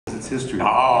history. Oh.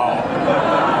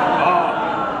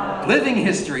 Oh. Living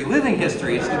history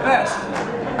is the best.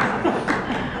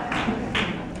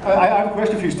 I have a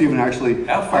question for you, Stephen, actually.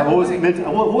 I've always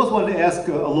wanted to ask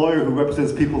a lawyer who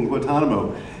represents people in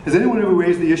Guantanamo. Has anyone ever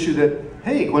raised the issue that,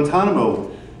 hey,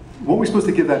 Guantanamo, weren't we supposed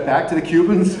to give that back to the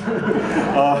Cubans?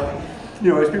 You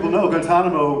know, as people know,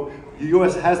 Guantanamo, the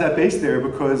US has that base there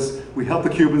because we helped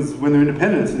the Cubans win their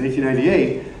independence in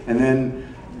 1898, and then,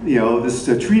 you know, this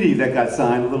treaty that got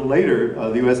signed a little later,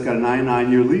 the US got a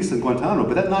 99-year lease in Guantanamo,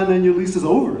 but that 99-year lease is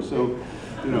over, so,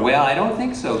 you know. Well, I don't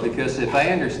think so, because if I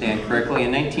understand correctly,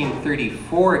 in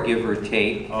 1934, give or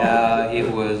take,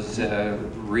 it was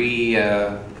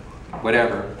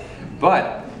whatever.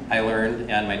 But I learned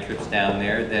on my trips down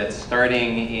there that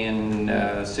starting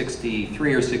in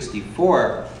 63 or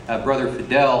 64, Brother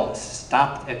Fidel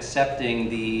stopped accepting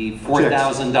the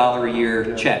 $4,000 a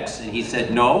year checks. And he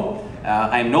said, no,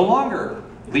 I'm no longer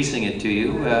leasing it to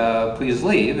you, please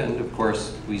leave. And of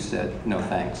course, we said, no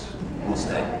thanks, we'll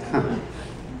stay.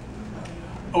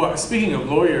 Oh, speaking of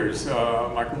lawyers,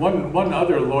 like one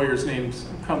other lawyer's name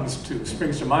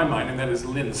springs to my mind, and that is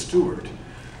Lynn Stewart.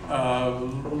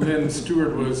 Lynn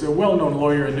Stewart was a well-known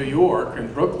lawyer in New York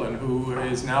and Brooklyn who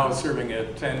is now serving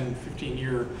a 10,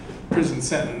 15-year prison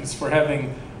sentence for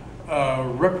having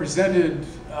represented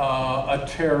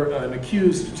an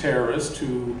accused terrorist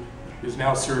who is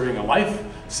now serving a life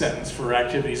sentence for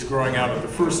activities growing out of the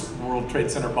first World Trade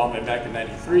Center bombing back in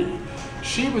 '93.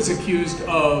 She was accused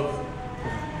of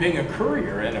being a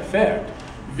courier, in effect,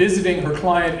 visiting her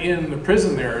client in the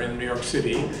prison there in New York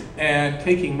City and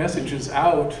taking messages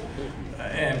out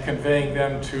and conveying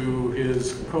them to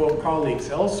his colleagues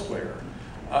elsewhere.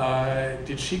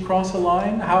 Did she cross a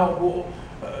line?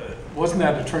 Wasn't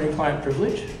that attorney-client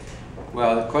privilege?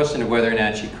 Well, the question of whether or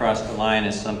not she crossed the line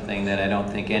is something that I don't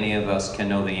think any of us can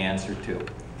know the answer to.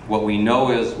 What we know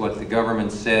is what the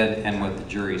government said and what the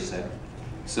jury said.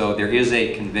 So there is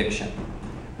a conviction.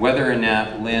 Whether or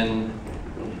not Lynn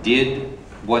did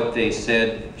what they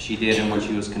said she did and what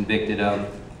she was convicted of,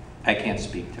 I can't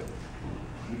speak to.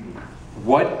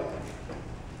 What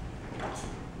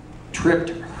tripped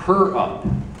her up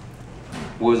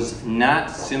was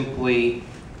not simply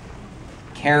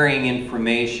carrying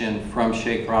information from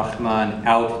Sheikh Rahman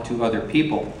out to other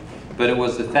people, but it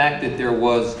was the fact that there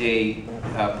was a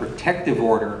protective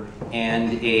order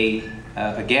and a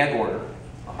gag order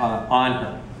on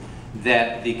her.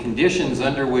 That the conditions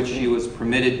under which she was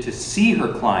permitted to see her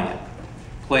client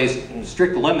placed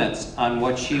strict limits on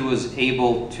what she was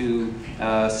able to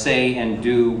say and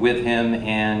do with him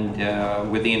and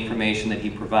with the information that he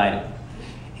provided.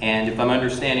 And if I'm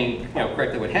understanding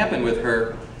correctly what happened with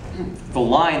her, the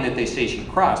line that they say she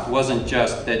crossed wasn't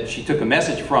just that she took a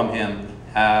message from him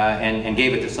and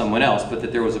gave it to someone else, but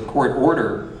that there was a court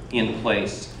order in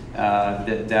place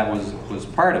that was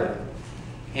part of it.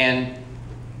 And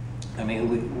I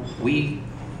mean, we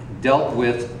dealt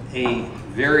with a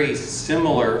very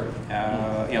similar,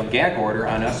 gag order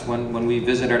on us when we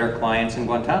visited our clients in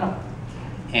Guantanamo.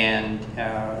 And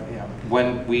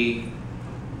when we,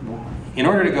 in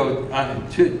order to go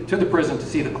to the prison to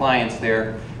see the clients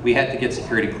there, we had to get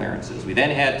security clearances. We then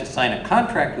had to sign a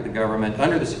contract with the government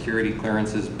under the security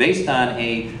clearances based on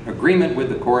an agreement with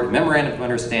the court, a memorandum of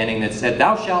understanding that said,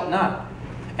 thou shalt not.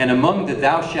 And among the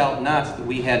thou shalt nots that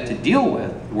we had to deal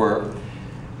with were,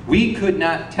 we could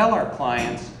not tell our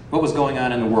clients what was going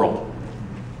on in the world.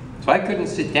 So I couldn't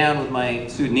sit down with my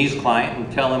Sudanese client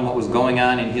and tell him what was going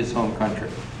on in his home country.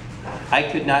 I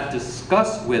could not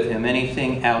discuss with him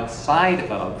anything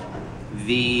outside of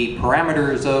the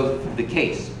parameters of the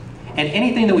case. And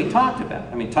anything that we talked about,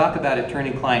 I mean, talk about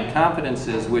attorney-client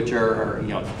confidences, which are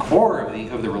the core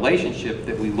of the relationship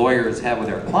that we lawyers have with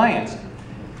our clients.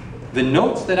 The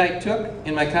notes that I took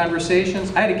in my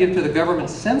conversations, I had to give to the government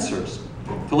censors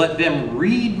to let them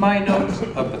read my notes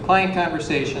of the client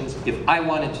conversations if I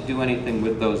wanted to do anything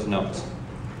with those notes.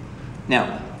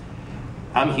 Now,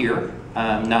 I'm here,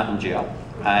 I'm not in jail.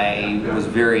 I was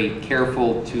very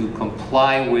careful to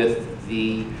comply with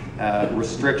the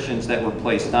restrictions that were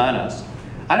placed on us.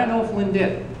 I don't know if Lynn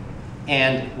did.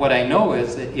 And what I know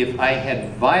is that if I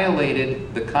had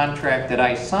violated the contract that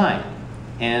I signed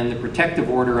and the protective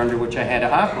order under which I had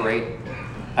to operate,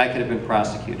 I could have been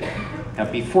prosecuted. Now,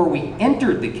 before we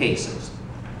entered the cases,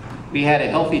 we had a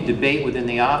healthy debate within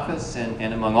the office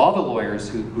and among all the lawyers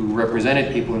who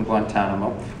represented people in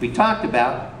Guantanamo. We talked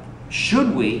about,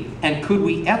 should we and could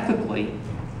we ethically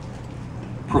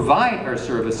provide our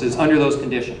services under those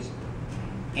conditions?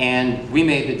 And we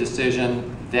made the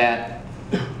decision that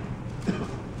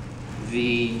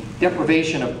the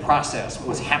deprivation of process, what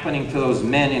was happening to those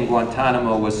men in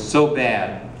Guantanamo, was so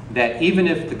bad that even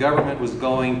if the government was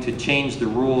going to change the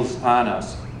rules on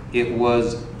us, it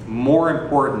was more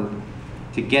important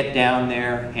to get down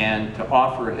there and to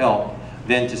offer help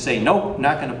than to say, nope,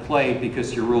 not going to play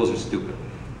because your rules are stupid.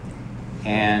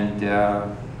 And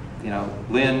you know,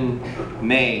 Lynn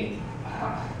may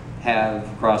have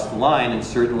crossed the line, and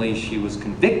certainly she was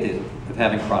convicted of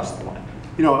having crossed the line.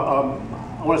 You know,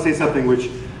 I want to say something which